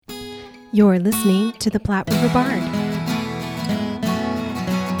You're listening to the Platte River Bard.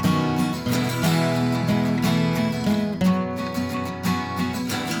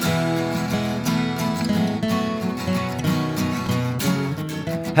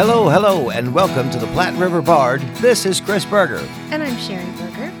 Hello, and welcome to the Platte River Bard. This is Chris Berger. And I'm Sherry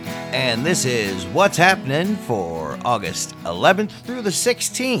Berger. And this is What's Happening for August 11th through the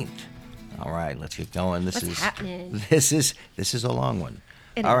 16th. All right, let's get going. This is a long one.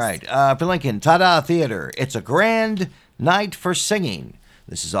 All right, for Lincoln, Tada Theater. It's a grand night for singing.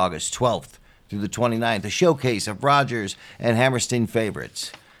 This is August 12th through the 29th, a showcase of Rodgers and Hammerstein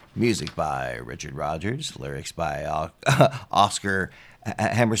favorites. Music by Richard Rodgers, lyrics by Oscar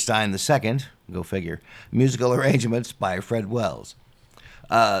Hammerstein II, go figure. Musical arrangements by Fred Wells.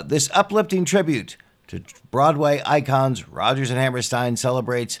 This uplifting tribute to Broadway icons Rodgers and Hammerstein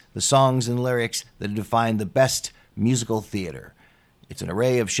celebrates the songs and lyrics that define the best musical theater. It's an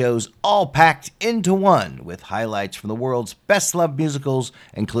array of shows all packed into one, with highlights from the world's best-loved musicals,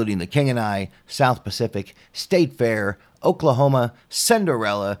 including The King and I, South Pacific, State Fair, Oklahoma,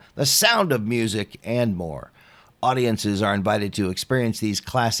 Cinderella, The Sound of Music, and more. Audiences are invited to experience these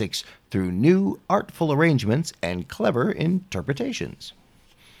classics through new, artful arrangements and clever interpretations.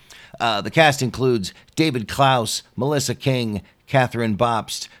 The cast includes David Klaus, Melissa King, Catherine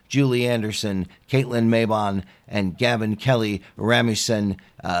Bopst, Julie Anderson, Caitlin Mabon, and Gavin Kelly Ramison.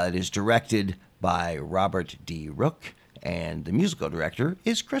 It is directed by Robert D. Rook, and the musical director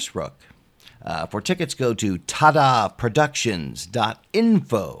is Chris Rook. For tickets, go to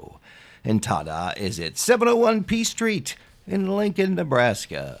tadaproductions.info. And Tada is at 701 P Street in Lincoln,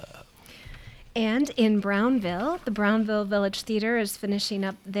 Nebraska. And in Brownville, the Brownville Village Theater is finishing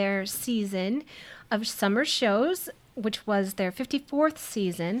up their season of summer shows, which was their 54th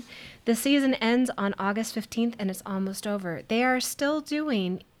season. The season ends on August 15th, and it's almost over. They are still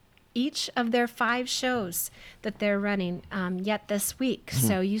doing each of their 5 shows that they're running yet this week.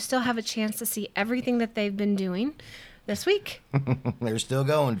 So you still have a chance to see everything that they've been doing this week. They're still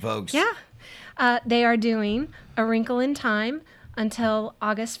going, folks. Yeah. They are doing A Wrinkle in Time until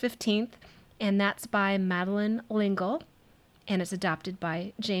August 15th, and that's by Madeline Lingle, and it's adapted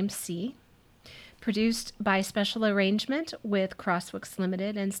by James C. Produced by Special Arrangement with Crossworks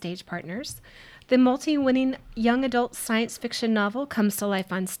Limited and Stage Partners. The multi-winning young adult science fiction novel comes to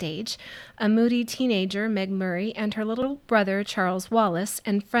life on stage. A moody teenager, Meg Murray, and her little brother, Charles Wallace,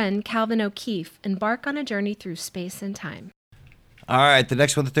 and friend Calvin O'Keefe embark on a journey through space and time. All right, the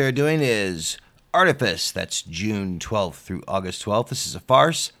next one that they're doing is Artifice. That's June 12th through August 12th. This is a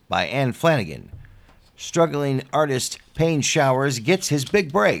farce by Anne Flanagan. Struggling artist Payne Showers gets his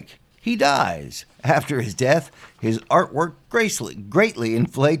big break. He dies. After his death, his artwork greatly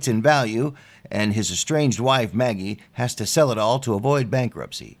inflates in value, and his estranged wife, Maggie, has to sell it all to avoid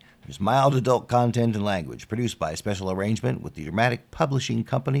bankruptcy. There's mild adult content and language, produced by a special arrangement with the Dramatic Publishing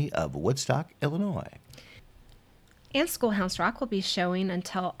Company of Woodstock, Illinois. And Schoolhouse Rock will be showing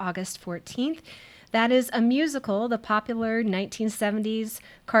until August 14th. That is a musical, the popular 1970s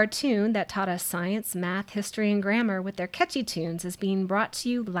cartoon that taught us science, math, history, and grammar with their catchy tunes is being brought to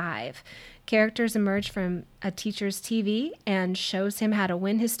you live. Characters emerge from a teacher's TV and shows him how to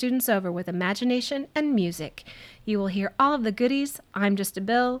win his students over with imagination and music. You will hear all of the goodies, I'm Just a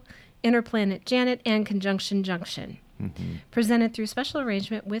Bill, Interplanet Janet, and Conjunction Junction. Presented through special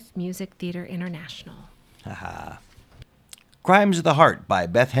arrangement with Music Theater International. Haha. Crimes of the Heart by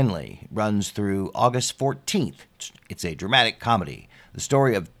Beth Henley runs through August 14th. It's a dramatic comedy. The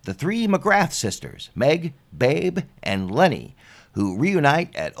story of the 3 McGrath sisters, Meg, Babe, and Lenny, who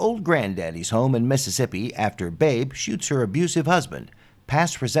reunite at old granddaddy's home in Mississippi after Babe shoots her abusive husband.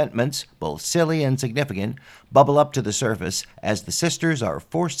 Past resentments, both silly and significant, bubble up to the surface as the sisters are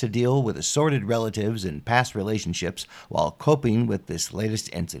forced to deal with assorted relatives and past relationships while coping with this latest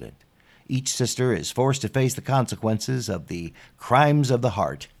incident. Each sister is forced to face the consequences of the crimes of the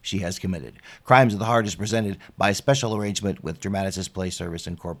heart she has committed. Crimes of the Heart is presented by special arrangement with Dramaticist Play Service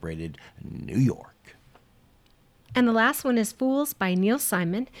Incorporated, New York. And the last one is Fools by Neil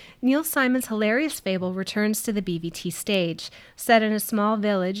Simon. Neil Simon's hilarious fable returns to the BVT stage. Set in a small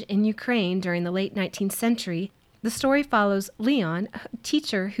village in Ukraine during the late 19th century, the story follows Leon, a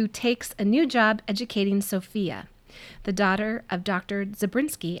teacher who takes a new job educating Sophia, the daughter of Dr.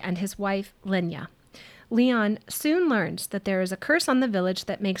 Zabrinsky, and his wife, Lenya. Leon soon learns that there is a curse on the village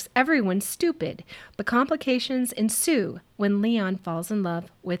that makes everyone stupid. The complications ensue when Leon falls in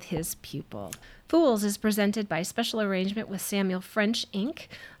love with his pupil. Fools is presented by special arrangement with Samuel French, Inc.,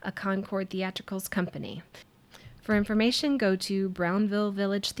 a Concord Theatricals company. For information, go to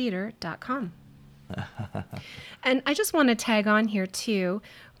brownvillevillagetheater.com. And I just want to tag on here, too.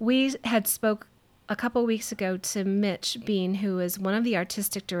 We had spoke a couple weeks ago to Mitch Bean, who is one of the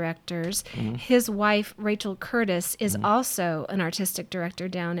artistic directors. Mm-hmm. His wife, Rachel Curtis, is also an artistic director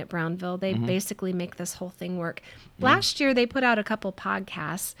down at Brownville. They basically make this whole thing work. Last year, they put out a couple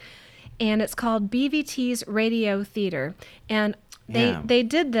podcasts, and it's called BVT's Radio Theater. And they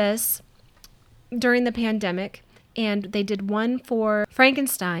did this during the pandemic, and they did one for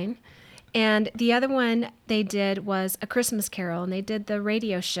Frankenstein. And the other one they did was A Christmas Carol, and they did the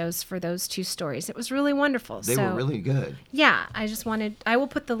radio shows for those two stories. It was really wonderful. They were really good. Yeah, I will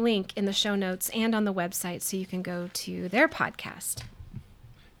put the link in the show notes and on the website so you can go to their podcast.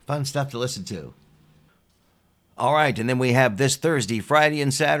 Fun stuff to listen to. All right, and then we have this Thursday, Friday,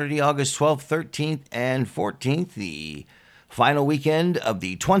 and Saturday, August 12th, 13th, and 14th, the final weekend of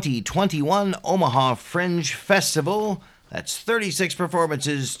the 2021 Omaha Fringe Festival. That's 36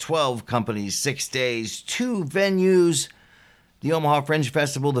 performances, 12 companies, 6 days, 2 venues. The Omaha Fringe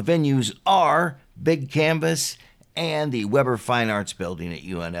Festival, the venues are Big Canvas and the Weber Fine Arts Building at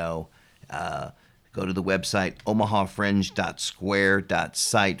UNO. Go to the website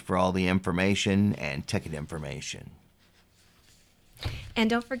omahafringe.square.site for all the information and ticket information. And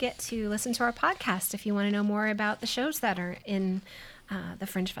don't forget to listen to our podcast if you want to know more about the shows that are in the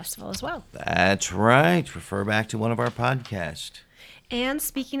Fringe Festival as well. That's right. Refer back to one of our podcasts. And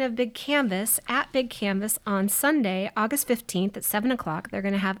speaking of Big Canvas, at Big Canvas on Sunday, August 15th at 7 o'clock, they're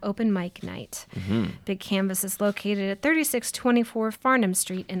going to have open mic night. Mm-hmm. Big Canvas is located at 3624 Farnham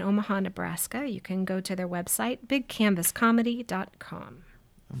Street in Omaha, Nebraska. You can go to their website, bigcanvascomedy.com.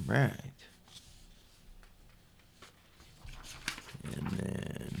 All right. And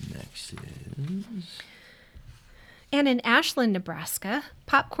then next is... And in Ashland, Nebraska,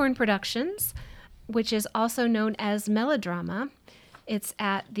 Popcorn Productions, which is also known as Melodrama. It's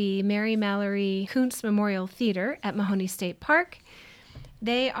at the Mary Mallory Kuntz Memorial Theater at Mahoney State Park.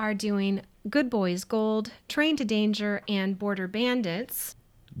 They are doing Good Boys Gold, Train to Danger, and Border Bandits.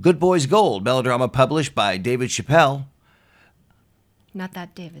 Good Boys Gold, melodrama published by David Chappelle. Not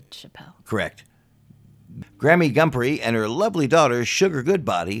that David Chappelle. Correct. Grammy Gumphrey and her lovely daughter, Sugar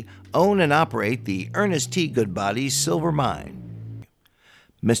Goodbody, own and operate the Ernest T. Goodbody's silver mine.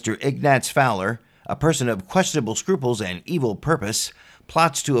 Mr. Ignatz Fowler, a person of questionable scruples and evil purpose,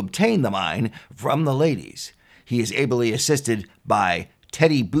 plots to obtain the mine from the ladies. He is ably assisted by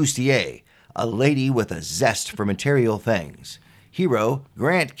Teddy Bustier, a lady with a zest for material things. Hero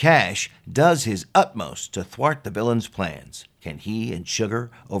Grant Cash does his utmost to thwart the villain's plans. Can he and Sugar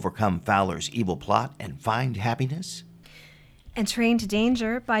overcome Fowler's evil plot and find happiness? And Train to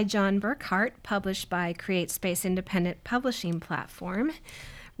Danger by John Burkhart, published by CreateSpace Independent Publishing Platform.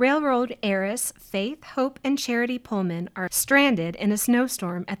 Railroad heiress Faith, Hope, and Charity Pullman are stranded in a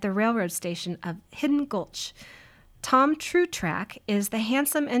snowstorm at the railroad station of Hidden Gulch. Tom Truetrack is the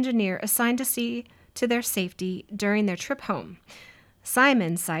handsome engineer assigned to see to their safety during their trip home.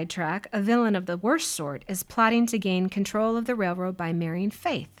 Simon Sidetrack, a villain of the worst sort, is plotting to gain control of the railroad by marrying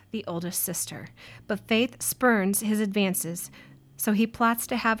Faith, the oldest sister. But Faith spurns his advances, so he plots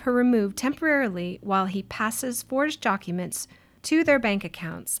to have her removed temporarily while he passes forged documents to their bank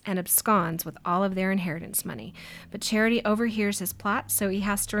accounts and absconds with all of their inheritance money. But Charity overhears his plot, so he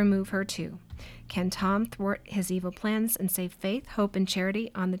has to remove her too. Can Tom thwart his evil plans and save Faith, Hope, and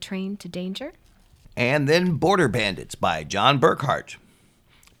Charity on the train to danger? And then Border Bandits by John Burkhart,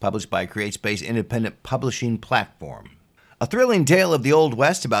 published by CreateSpace Independent Publishing Platform. A thrilling tale of the Old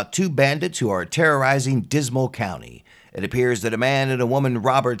West about two bandits who are terrorizing Dismal County. It appears that a man and a woman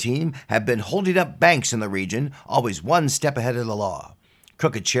robber team have been holding up banks in the region, always one step ahead of the law.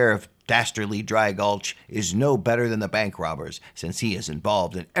 Crooked Sheriff Dastardly Dry Gulch is no better than the bank robbers, since he is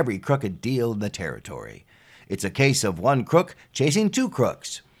involved in every crooked deal in the territory. It's a case of one crook chasing two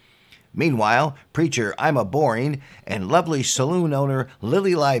crooks. Meanwhile, preacher I'm a Boring and lovely saloon owner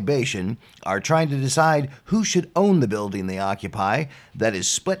Lily Libation are trying to decide who should own the building they occupy that is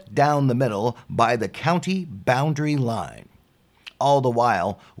split down the middle by the county boundary line. All the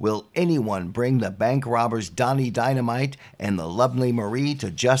while, will anyone bring the bank robbers Donnie Dynamite and the lovely Marie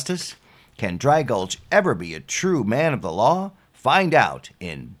to justice? Can Dry Gulch ever be a true man of the law? Find out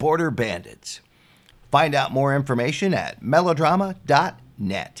in Border Bandits. Find out more information at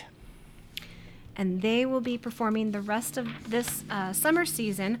melodrama.net. And they will be performing the rest of this summer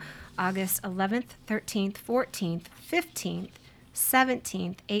season, August 11th, 13th, 14th, 15th,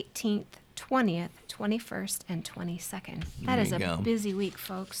 17th, 18th, 20th, 21st, and 22nd. That is a busy week,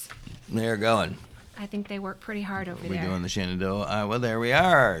 folks. They're going. I think they work pretty hard over there. We're doing the Shenandoah, Iowa. There we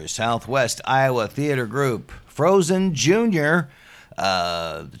are. Southwest Iowa Theater Group. Frozen Junior,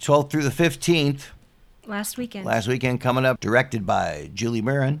 the 12th through the 15th. Last weekend. Last weekend coming up, directed by Julie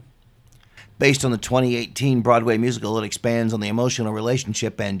Mirren. Based on the 2018 Broadway musical, it expands on the emotional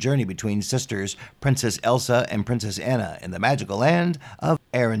relationship and journey between sisters Princess Elsa and Princess Anna in the magical land of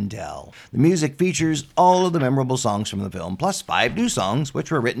Arendelle. The music features all of the memorable songs from the film, plus 5 new songs which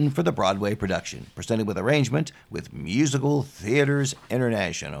were written for the Broadway production, presented with arrangement with Musical Theaters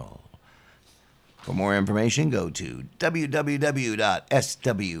International. For more information, go to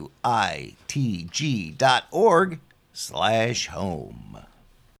www.switg.org/home.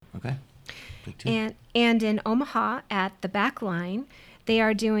 Okay. And in Omaha at the Backline, they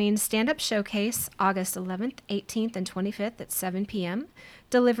are doing stand-up showcase August 11th, 18th, and 25th at 7 p.m.,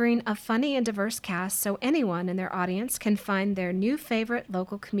 delivering a funny and diverse cast so anyone in their audience can find their new favorite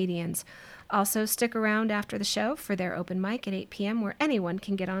local comedians. Also, stick around after the show for their open mic at 8 p.m. where anyone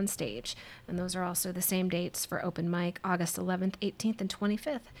can get on stage. And those are also the same dates for open mic, August 11th, 18th, and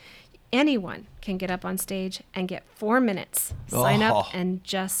 25th. Anyone can get up on stage and get 4 minutes. Sign up and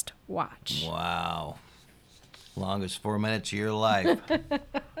just watch. Wow. Longest 4 minutes of your life.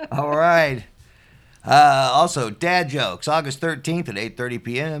 All right. Also, Dad Jokes, August 13th at 8:30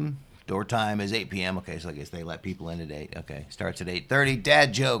 p.m. Door time is 8 p.m. Okay, so I guess they let people in at 8. Okay, starts at 8:30.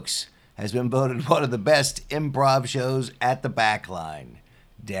 Dad Jokes has been voted one of the best improv shows at the Backline.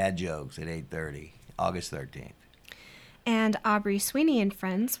 Dad Jokes at 8:30, August 13th. And Aubrey Sweeney and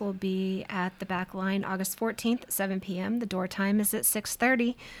Friends will be at the Backline August 14th at 7 p.m. The door time is at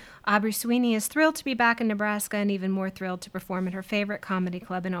 6:30. Aubrey Sweeney is thrilled to be back in Nebraska and even more thrilled to perform at her favorite comedy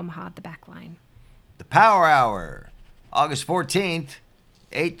club in Omaha at the Backline. The Power Hour, August 14th,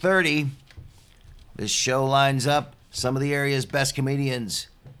 8:30. This show lines up some of the area's best comedians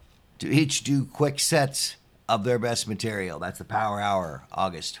to each do quick sets of their best material. That's the Power Hour,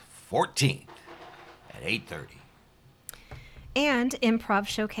 August 14th at 8:30. And Improv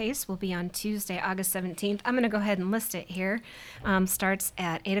Showcase will be on Tuesday, August 17th. I'm going to go ahead and list it here. Starts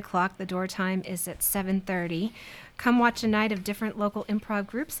at 8 o'clock. The door time is at 7:30. Come watch a night of different local improv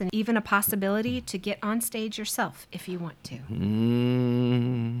groups and even a possibility to get on stage yourself if you want to.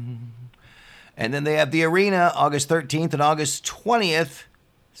 And then they have the Arena, August 13th and August 20th,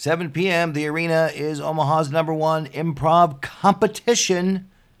 7 p.m. The Arena is Omaha's #1 improv competition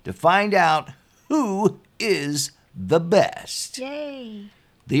to find out who is the best. Yay!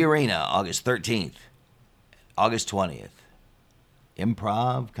 The Arena, August 13th, August 20th.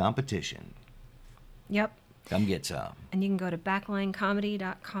 Improv competition. Yep. Come get some. And you can go to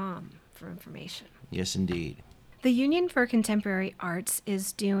backlinecomedy.com for information. Yes, indeed. The Union for Contemporary Arts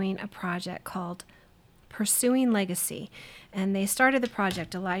is doing a project called Pursuing Legacy, and they started the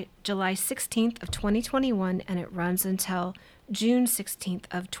project July 16th of 2021, and it runs until June 16th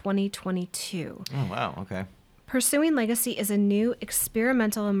of 2022. Oh, wow, okay. Pursuing Legacy is a new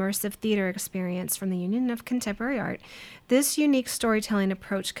experimental immersive theater experience from the Union of Contemporary Art. This unique storytelling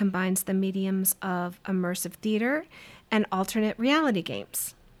approach combines the mediums of immersive theater and alternate reality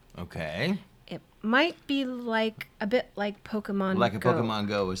games. Okay. It might be a bit like Pokemon Go. Like a Pokemon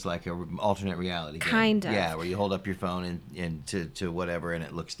Go is like an alternate reality game. Kind of. Yeah, where you hold up your phone and to whatever and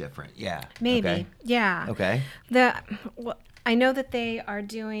it looks different. Yeah. Maybe. Okay. Yeah. Okay. I know that they are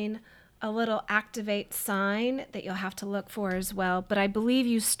doing a little activate sign that you'll have to look for as well, but I believe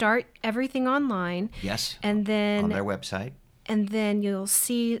you start everything online. Yes. And then on their website. And then you'll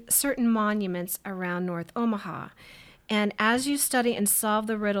see certain monuments around North Omaha. And as you study and solve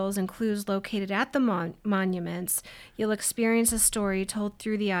the riddles and clues located at the monuments, you'll experience a story told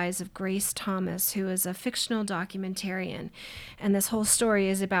through the eyes of Grace Thomas, who is a fictional documentarian. And this whole story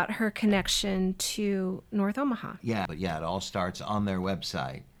is about her connection to North Omaha. Yeah, but it all starts on their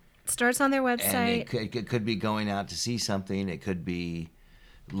website. It starts on their website. And it could be going out to see something. It could be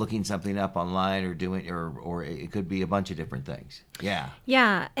looking something up online or it could be a bunch of different things. Yeah.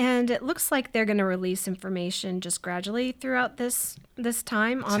 Yeah, and it looks like they're going to release information just gradually throughout this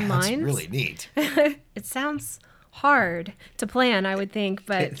time online. Sounds really neat. It sounds hard to plan, I would think,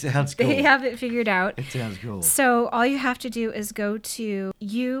 but it sounds cool. They have it figured out. It sounds cool. So all you have to do is go to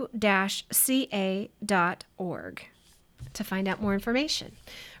u-ca.org to find out more information.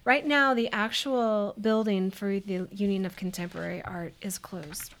 Right now, the actual building for the Union of Contemporary Art is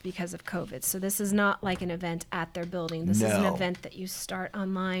closed because of COVID. So this is not like an event at their building. This is an event that you start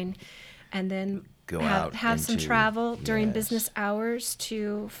online and then have some travel during business hours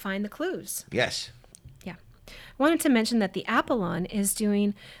to find the clues. Yes. Yeah. I wanted to mention that the Apollon is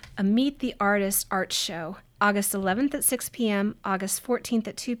doing a Meet the Artist art show August 11th at 6 p.m., August 14th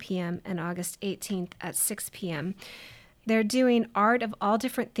at 2 p.m., and August 18th at 6 p.m. They're doing art of all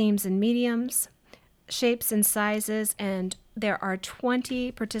different themes and mediums. shapes and sizes, and there are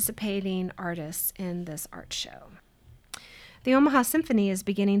 20 participating artists in this art show. The Omaha Symphony is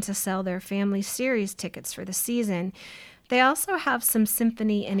beginning to sell their Family Series tickets for the season. They also have some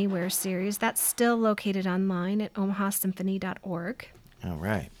Symphony Anywhere series. That's still located online at omahasymphony.org. All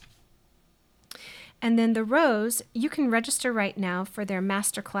right. And then the Rose, you can register right now for their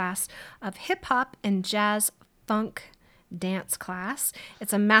masterclass of hip-hop and jazz funk dance class.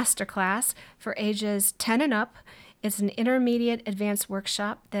 It's a masterclass for ages 10 and up. It's an intermediate advanced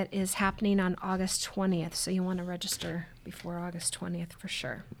workshop that is happening on August 20th, so you want to register before August 20th for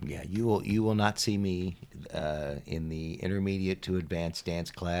sure. Yeah, you will not see me in the intermediate to advanced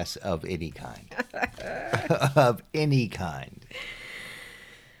dance class of any kind. Of any kind.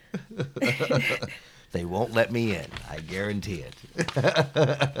 They won't let me in. I guarantee it.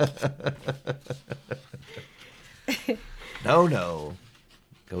 No.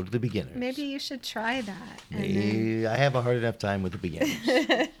 Go to the beginners. Maybe you should try that. I have a hard enough time with the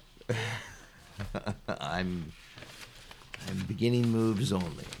beginners. I'm beginning moves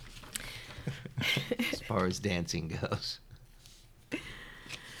only, as far as dancing goes.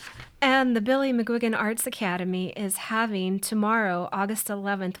 And the Billy McGuigan Arts Academy is having tomorrow, August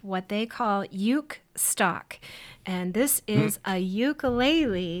 11th, what they call Uke Stock. And this is a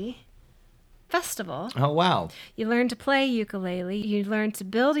ukulele festival. Oh, wow. You learn to play ukulele, you learn to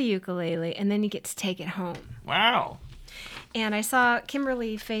build a ukulele, and then you get to take it home. Wow. And I saw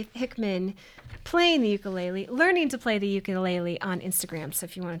Kimberly Faith Hickman playing the ukulele, learning to play the ukulele on Instagram. So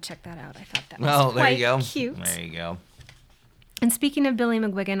if you want to check that out, I thought that was there you go. Cute. There you go. And speaking of Billy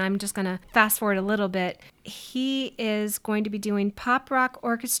McGuigan, I'm just going to fast forward a little bit. He is going to be doing Pop Rock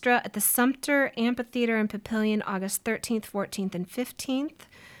Orchestra at the Sumter Amphitheater and Papillion August 13th, 14th, and 15th.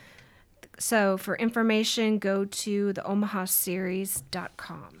 So for information, go to the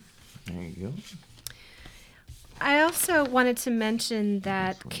omahaseries.com. There you go. I also wanted to mention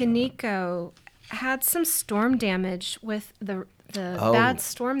that Kaneko had some storm damage with the bad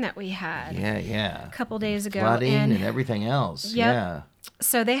storm that we had. Yeah. A couple days ago. Flooding and everything else. Yep. Yeah.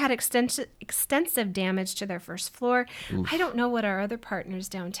 So they had extensive damage to their first floor. Oof. I don't know what our other partners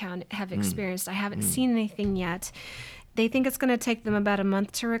downtown have experienced. I haven't seen anything yet. They think it's going to take them about a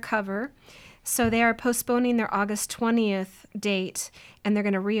month to recover. So they are postponing their August 20th date, and they're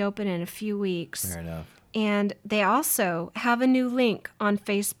going to reopen in a few weeks. Fair enough. And they also have a new link on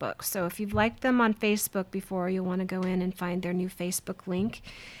Facebook. So if you've liked them on Facebook before, you'll want to go in and find their new Facebook link.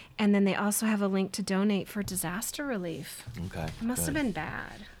 And then they also have a link to donate for disaster relief. Okay. It must have been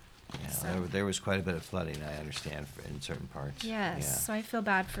bad. Yeah, so. There was quite a bit of flooding, I understand, in certain parts. Yes, yeah. So I feel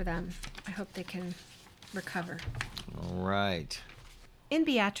bad for them. I hope they can recover. All right. In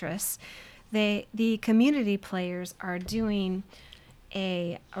Beatrice, the community players are doing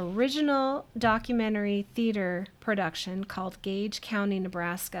a original documentary theater production called Gage County,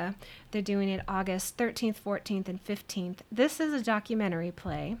 Nebraska. They're doing it August 13th, 14th, and 15th. This is a documentary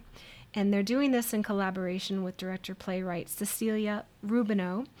play, and they're doing this in collaboration with director-playwright Cecilia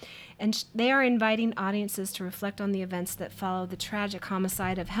Rubino, and they are inviting audiences to reflect on the events that follow the tragic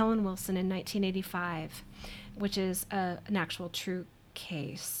homicide of Helen Wilson in 1985, which is an actual true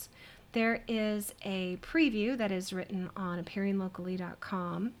case. There is a preview that is written on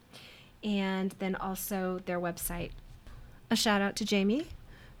appearinglocally.com, and then also their website. A shout out to Jamie,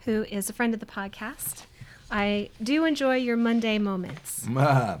 who is a friend of the podcast. I do enjoy your Monday moments.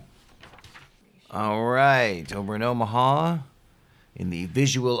 All right, over in Omaha, in the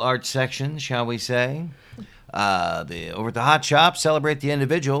visual arts section, shall we say, over at the Hot Shop, Celebrate the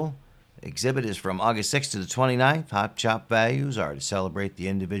Individual. Exhibit is from August 6th to the 29th. Hot Shop values are to celebrate the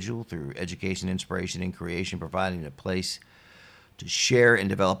individual through education, inspiration, and creation, providing a place to share and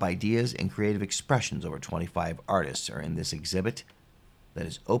develop ideas and creative expressions. Over 25 artists are in this exhibit that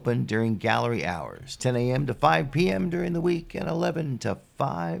is open during gallery hours, 10 a.m. to 5 p.m. during the week and 11 to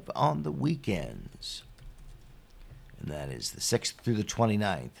 5 on the weekends. And that is the 6th through the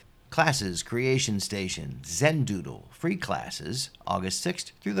 29th. Classes, Creation Station, Zen Doodle, free classes, August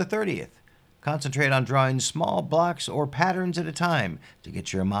 6th through the 30th. Concentrate on drawing small blocks or patterns at a time to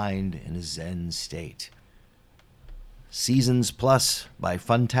get your mind in a Zen state. Seasons Plus by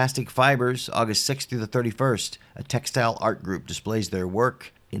Funtastic Fibers, August 6th through the 31st. A textile art group displays their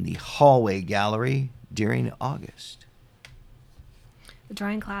work in the hallway gallery during August. The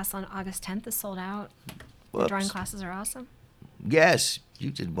drawing class on August 10th is sold out. Whoops. The drawing classes are awesome. Yes, you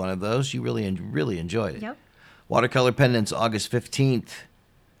did one of those. You really enjoyed it. Yep. Watercolor Pendants, August 15th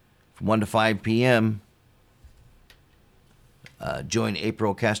from 1 to 5 p.m. Join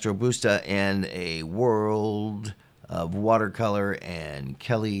April Castro Busta and a world of watercolor and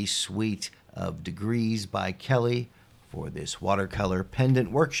Kelly Sweet of Degrees by Kelly for this watercolor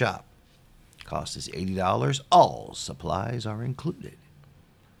pendant workshop. Cost is $80. All supplies are included.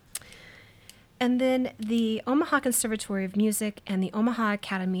 And then the Omaha Conservatory of Music and the Omaha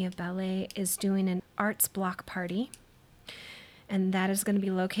Academy of Ballet is doing an arts block party. And that is going to be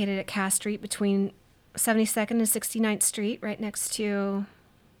located at Cass Street between 72nd and 69th Street, right next to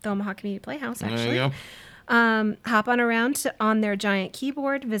the Omaha Community Playhouse, actually. There you go. Hop on around on their giant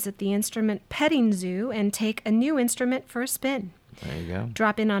keyboard, visit the instrument petting zoo, and take a new instrument for a spin. There you go.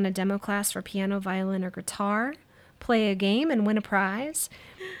 Drop in on a demo class for piano, violin, or guitar. Play a game and win a prize.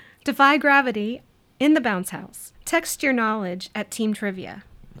 Defy gravity in the bounce house. Text your knowledge at Team Trivia.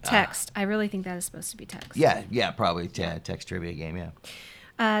 Text. I really think that is supposed to be text. Yeah, probably text trivia game,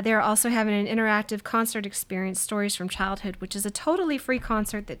 yeah. They're also having an interactive concert experience, Stories from Childhood, which is a totally free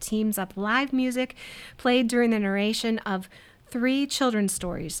concert that teams up live music played during the narration of 3 children's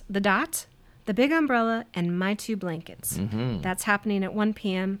stories, The Dot, The Big Umbrella, and My Two Blankets. Mm-hmm. That's happening at 1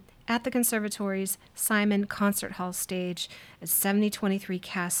 p.m. at the Conservatory's Simon Concert Hall stage at 7023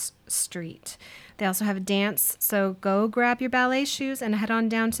 Cass Street. They also have a dance, so go grab your ballet shoes and head on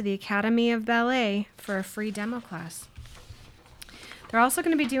down to the Academy of Ballet for a free demo class. They're also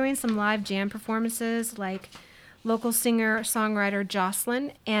going to be doing some live jam performances like local singer-songwriter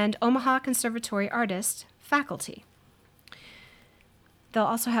Jocelyn and Omaha Conservatory artist Faculty. They'll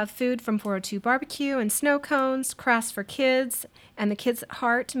also have food from 402 Barbecue and snow cones, crafts for kids, and the Kids at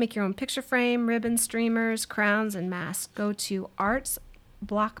Heart. Make your own picture frame, ribbons, streamers, crowns, and masks. Go to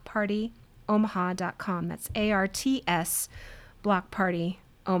artsblockpartyomaha.com. That's ARTS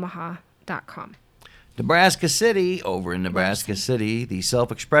blockpartyomaha.com. Nebraska City, over in Nebraska City, the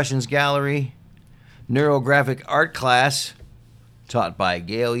Self-Expressions Gallery, neurographic art class taught by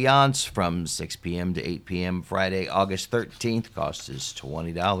Gail Yance from 6 p.m. to 8 p.m. Friday, August 13th. Cost is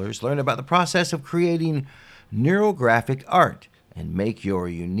 $20. Learn about the process of creating neurographic art and make your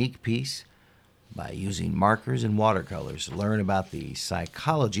unique piece by using markers and watercolors. Learn about the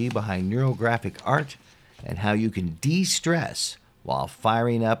psychology behind neurographic art and how you can de-stress while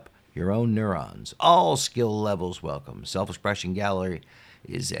firing up your own neurons. All skill levels welcome. Self-Expression Gallery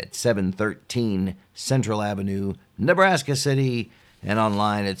is at 713 Central Avenue, Nebraska City, and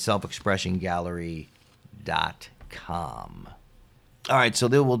online at selfexpressiongallery.com. All right, so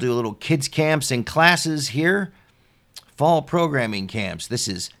then we'll do a little kids camps and classes here. Fall programming camps. This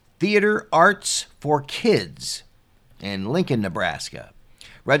is Theater Arts for Kids in Lincoln, Nebraska.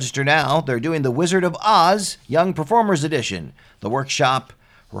 Register now. They're doing the Wizard of Oz Young Performers Edition. The workshop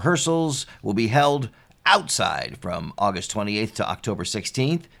rehearsals will be held outside from August 28th to October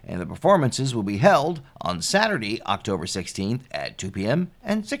 16th, and the performances will be held on Saturday, October 16th at 2 p.m.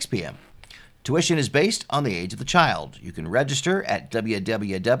 and 6 p.m. Tuition is based on the age of the child. You can register at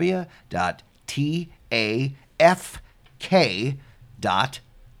www.tafk.org.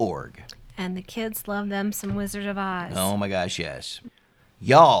 And the kids love them some Wizard of Oz. Oh my gosh, yes.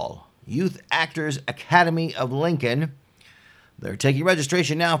 Y'all, Youth Actors Academy of Lincoln. They're taking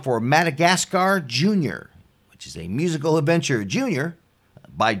registration now for Madagascar Junior, which is a musical adventure junior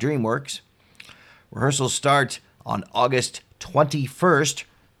by DreamWorks. Rehearsals start on August 21st.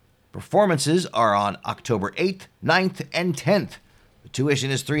 Performances are on October 8th, 9th, and 10th. The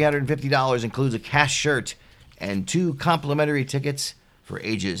tuition is $350, includes a cash shirt and 2 complimentary tickets for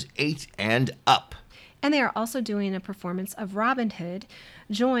ages 8 and up. And they are also doing a performance of Robin Hood.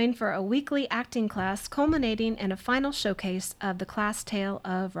 Join for a weekly acting class culminating in a final showcase of the class tale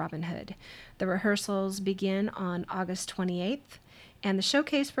of Robin Hood. The rehearsals begin on August 28th, and the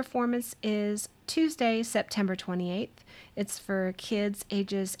showcase performance is Tuesday, September 28th. It's for kids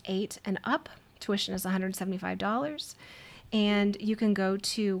ages 8 and up. Tuition is $175. And you can go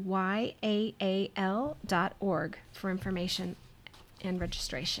to yaal.org for information and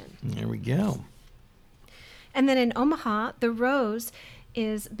registration. There we go. And then in Omaha, the Rose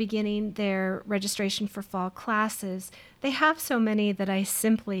is beginning their registration for fall classes. They have so many that I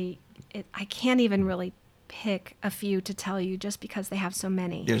can't even really pick a few to tell you just because they have so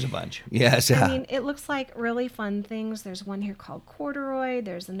many. There's a bunch. Yes. I mean, it looks like really fun things. There's one here called Corduroy.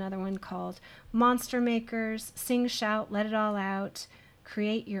 There's another one called Monster Makers, Sing, Shout, Let It All Out,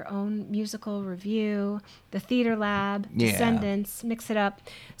 Create Your Own Musical Review, The Theater Lab, Descendants, Mix It Up.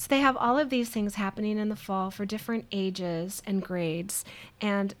 So they have all of these things happening in the fall for different ages and grades,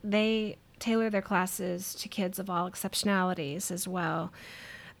 and they tailor their classes to kids of all exceptionalities as well.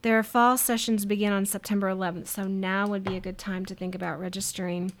 Their fall sessions begin on September 11th, so now would be a good time to think about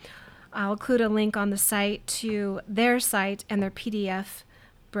registering. I'll include a link on the site to their site and their PDF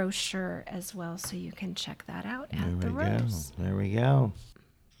brochure as well, so you can check that out at the Rose. There we go.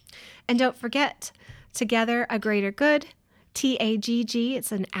 And don't forget, Together a Greater Good, TAGG,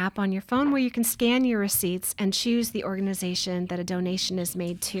 it's an app on your phone where you can scan your receipts and choose the organization that a donation is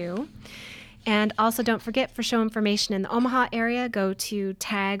made to. And also don't forget, for show information in the Omaha area, go to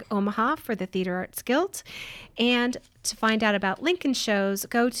Tag Omaha for the Theater Arts Guild. And to find out about Lincoln shows,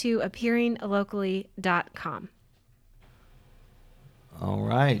 go to appearinglocally.com. All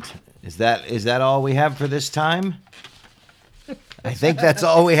right. Is that all we have for this time? I think that's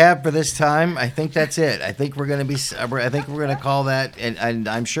all we have for this time. I think that's it. I think we're going to call that, and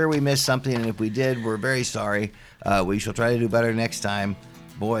I'm sure we missed something, and if we did, we're very sorry. We shall try to do better next time.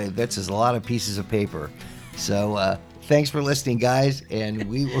 Boy, that's a lot of pieces of paper. So thanks for listening, guys, and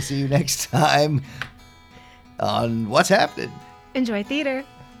we will see you next time on What's Happening. Enjoy theater.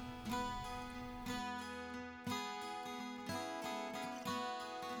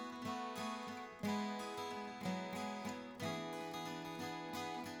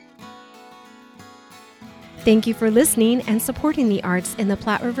 Thank you for listening and supporting the arts in the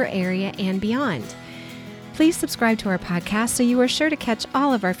Platte River area and beyond. Please subscribe to our podcast so you are sure to catch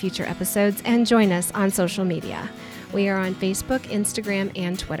all of our future episodes and join us on social media. We are on Facebook, Instagram,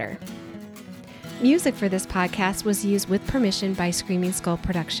 and Twitter. Music for this podcast was used with permission by Screaming Skull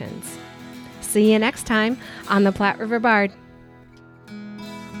Productions. See you next time on the Platte River Bard.